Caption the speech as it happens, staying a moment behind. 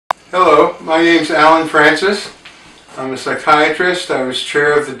Hello, my name's Alan Francis. I'm a psychiatrist. I was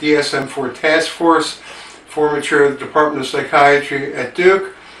chair of the DSM-IV task force, former chair of the Department of Psychiatry at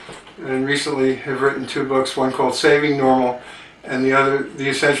Duke, and recently have written two books, one called Saving Normal and the other, The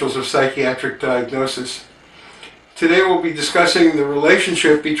Essentials of Psychiatric Diagnosis. Today we'll be discussing the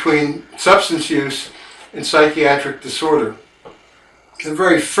relationship between substance use and psychiatric disorder. The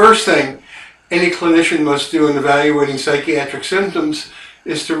very first thing any clinician must do in evaluating psychiatric symptoms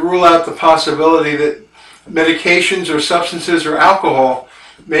is to rule out the possibility that medications or substances or alcohol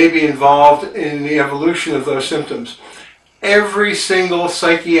may be involved in the evolution of those symptoms. Every single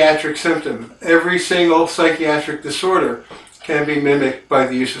psychiatric symptom, every single psychiatric disorder can be mimicked by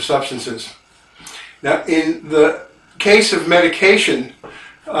the use of substances. Now, in the case of medication,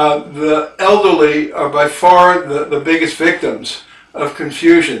 the elderly are by far the biggest victims of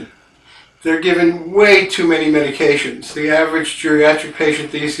confusion. They're given way too many medications. The average geriatric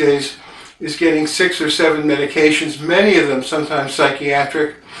patient these days is getting 6 or 7 medications, many of them sometimes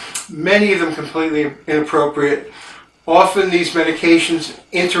psychiatric, many of them completely inappropriate. Often these medications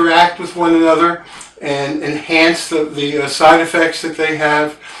interact with one another and enhance the side effects that they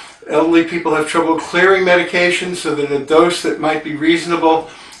have. Elderly people have trouble clearing medications, so that a dose that might be reasonable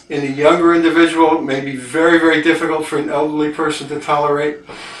in a younger individual may be very, very difficult for an elderly person to tolerate.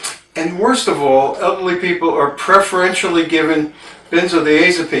 And worst of all, elderly people are preferentially given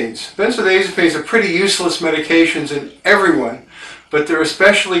benzodiazepines. Benzodiazepines are pretty useless medications in everyone, but they're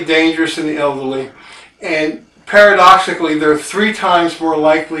especially dangerous in the elderly. And paradoxically, they're 3 times more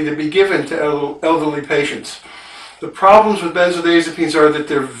likely to be given to elderly patients. The problems with benzodiazepines are that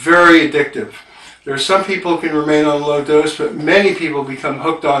they're very addictive. There are some people who can remain on low dose, but many people become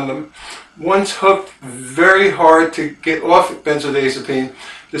hooked on them. Once hooked, very hard to get off benzodiazepine.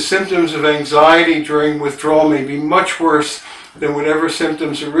 The symptoms of anxiety during withdrawal may be much worse than whatever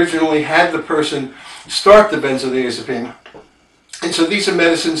symptoms originally had the person start the benzodiazepine. And so these are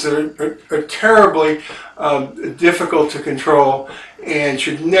medicines that are terribly difficult to control and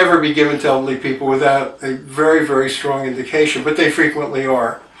should never be given to elderly people without a very, very strong indication, but they frequently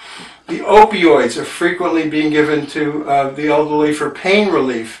are. The opioids are frequently being given to the elderly for pain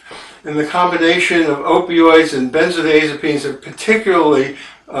relief, and the combination of opioids and benzodiazepines are particularly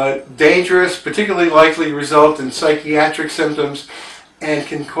dangerous, particularly likely to result in psychiatric symptoms, and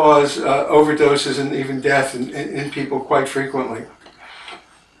can cause overdoses and even death in people quite frequently.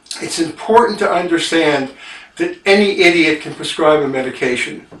 It's important to understand that any idiot can prescribe a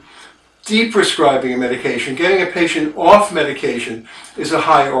medication. Deprescribing a medication, getting a patient off medication, is a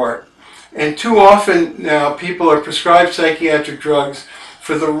high art. And too often now people are prescribed psychiatric drugs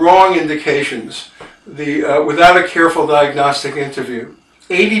for the wrong indications, without a careful diagnostic interview.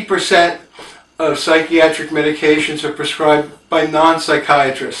 80% of psychiatric medications are prescribed by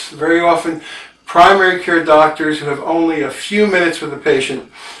non-psychiatrists. Very often primary care doctors who have only a few minutes with the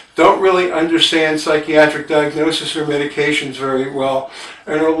patient don't really understand psychiatric diagnosis or medications very well,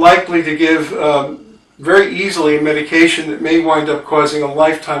 and are likely to give very easily a medication that may wind up causing a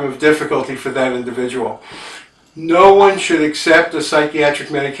lifetime of difficulty for that individual. No one should accept a psychiatric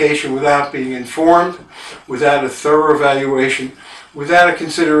medication without being informed, without a thorough evaluation, without a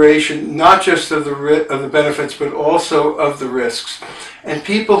consideration not just of the benefits but also of the risks. And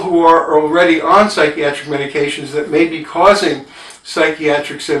people who are already on psychiatric medications that may be causing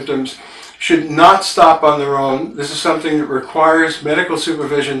psychiatric symptoms should not stop on their own. This is something that requires medical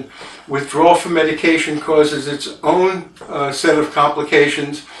supervision. Withdrawal from medication causes its own set of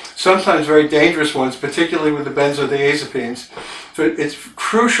complications, sometimes very dangerous ones, particularly with the benzodiazepines. So it's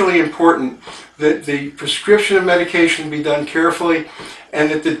crucially important that the prescription of medication be done carefully, and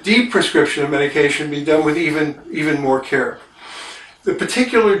that the deprescription of medication be done with even more care. The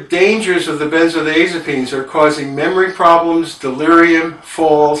particular dangers of the benzodiazepines are causing memory problems, delirium,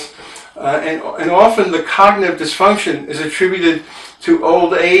 falls, and often the cognitive dysfunction is attributed to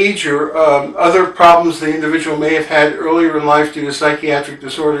old age or other problems the individual may have had earlier in life due to psychiatric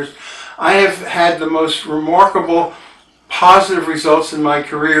disorders. I have had the most remarkable positive results in my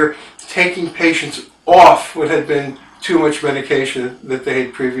career taking patients off what had been too much medication that they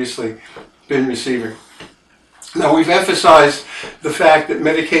had previously been receiving. Now, we've emphasized the fact that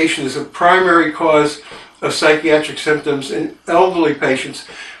medication is a primary cause of psychiatric symptoms in elderly patients,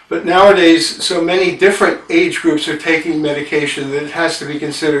 but nowadays so many different age groups are taking medication that it has to be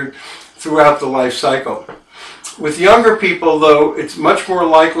considered throughout the life cycle. With younger people, though, it's much more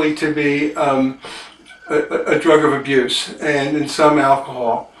likely to be a drug of abuse and in some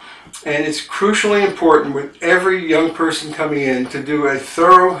alcohol. And it's crucially important with every young person coming in to do a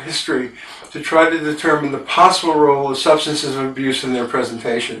thorough history to try to determine the possible role of substances of abuse in their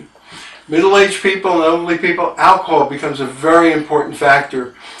presentation. Middle-aged people and elderly people, alcohol becomes a very important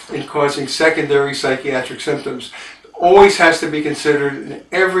factor in causing secondary psychiatric symptoms. Always has to be considered in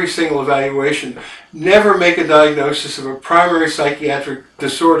every single evaluation. Never make a diagnosis of a primary psychiatric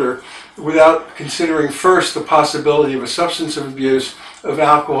disorder without considering first the possibility of a substance of abuse, of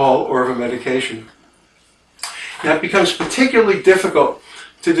alcohol, or of a medication. Now, it becomes particularly difficult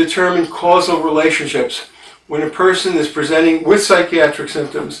to determine causal relationships when a person is presenting with psychiatric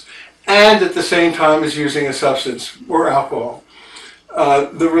symptoms and at the same time is using a substance or alcohol.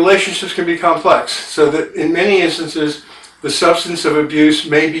 The relationships can be complex, so that in many instances the substance of abuse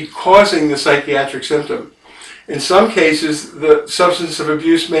may be causing the psychiatric symptom. In some cases, the substance of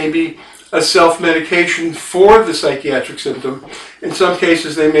abuse may be a self-medication for the psychiatric symptom. In some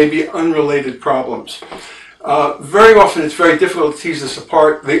cases, they may be unrelated problems. Very often, it's very difficult to tease this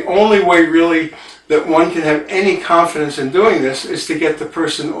apart. The only way, really, that one can have any confidence in doing this is to get the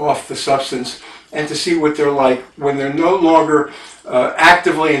person off the substance and to see what they're like when they're no longer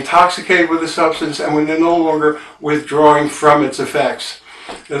actively intoxicated with the substance and when they're no longer withdrawing from its effects.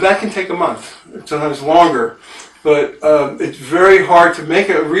 Now, that can take a month, sometimes longer, but it's very hard to make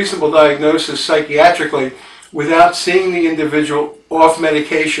a reasonable diagnosis psychiatrically without seeing the individual off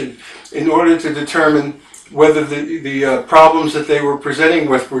medication in order to determine whether the problems that they were presenting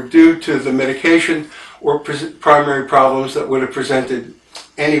with were due to the medication or primary problems that would have presented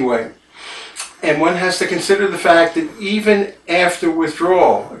anyway. And one has to consider the fact that even after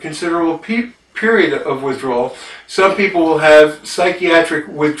withdrawal, a considerable period of withdrawal, some people will have psychiatric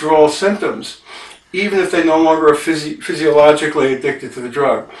withdrawal symptoms, even if they no longer are physiologically addicted to the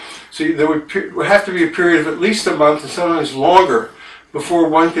drug. So there would have to be a period of at least a month and sometimes longer before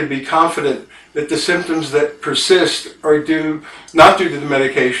one could be confident that the symptoms that persist are not due to the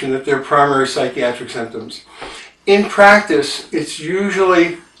medication, that they're primary psychiatric symptoms. In practice, it's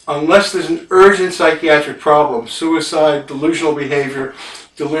usually, unless there's an urgent psychiatric problem, suicide, delusional behavior,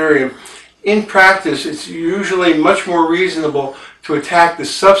 delirium, in practice, it's usually much more reasonable to attack the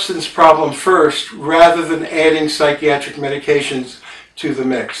substance problem first rather than adding psychiatric medications to the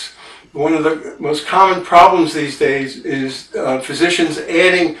mix. One of the most common problems these days is physicians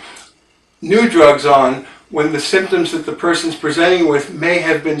adding new drugs on when the symptoms that the person's presenting with may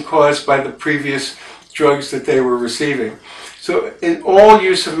have been caused by the previous drugs that they were receiving. So in all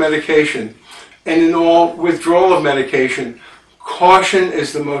use of medication and in all withdrawal of medication, caution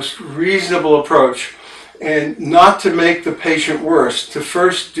is the most reasonable approach, and not to make the patient worse, to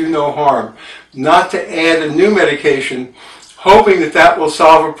first do no harm, not to add a new medication hoping that that will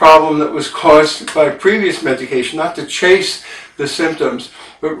solve a problem that was caused by previous medication, not to chase the symptoms,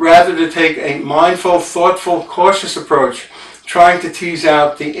 but rather to take a mindful, thoughtful, cautious approach, trying to tease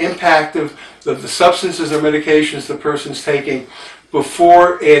out the impact of the substances or medications the person's taking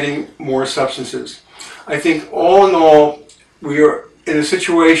before adding more substances. I think all in all, we are in a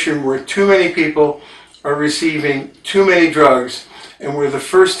situation where too many people are receiving too many drugs, and where the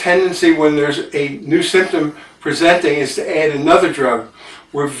first tendency when there's a new symptom presenting is to add another drug,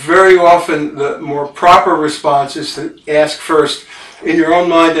 where very often the more proper response is to ask first, in your own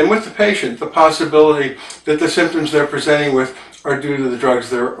mind and with the patient, the possibility that the symptoms they're presenting with are due to the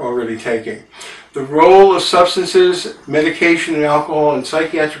drugs they're already taking. The role of substances, medication, and alcohol in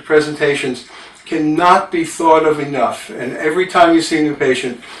psychiatric presentations cannot be thought of enough. And every time you see a new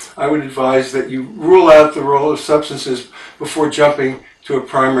patient, I would advise that you rule out the role of substances before jumping to a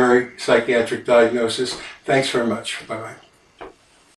primary psychiatric diagnosis. Thanks very much. Bye-bye.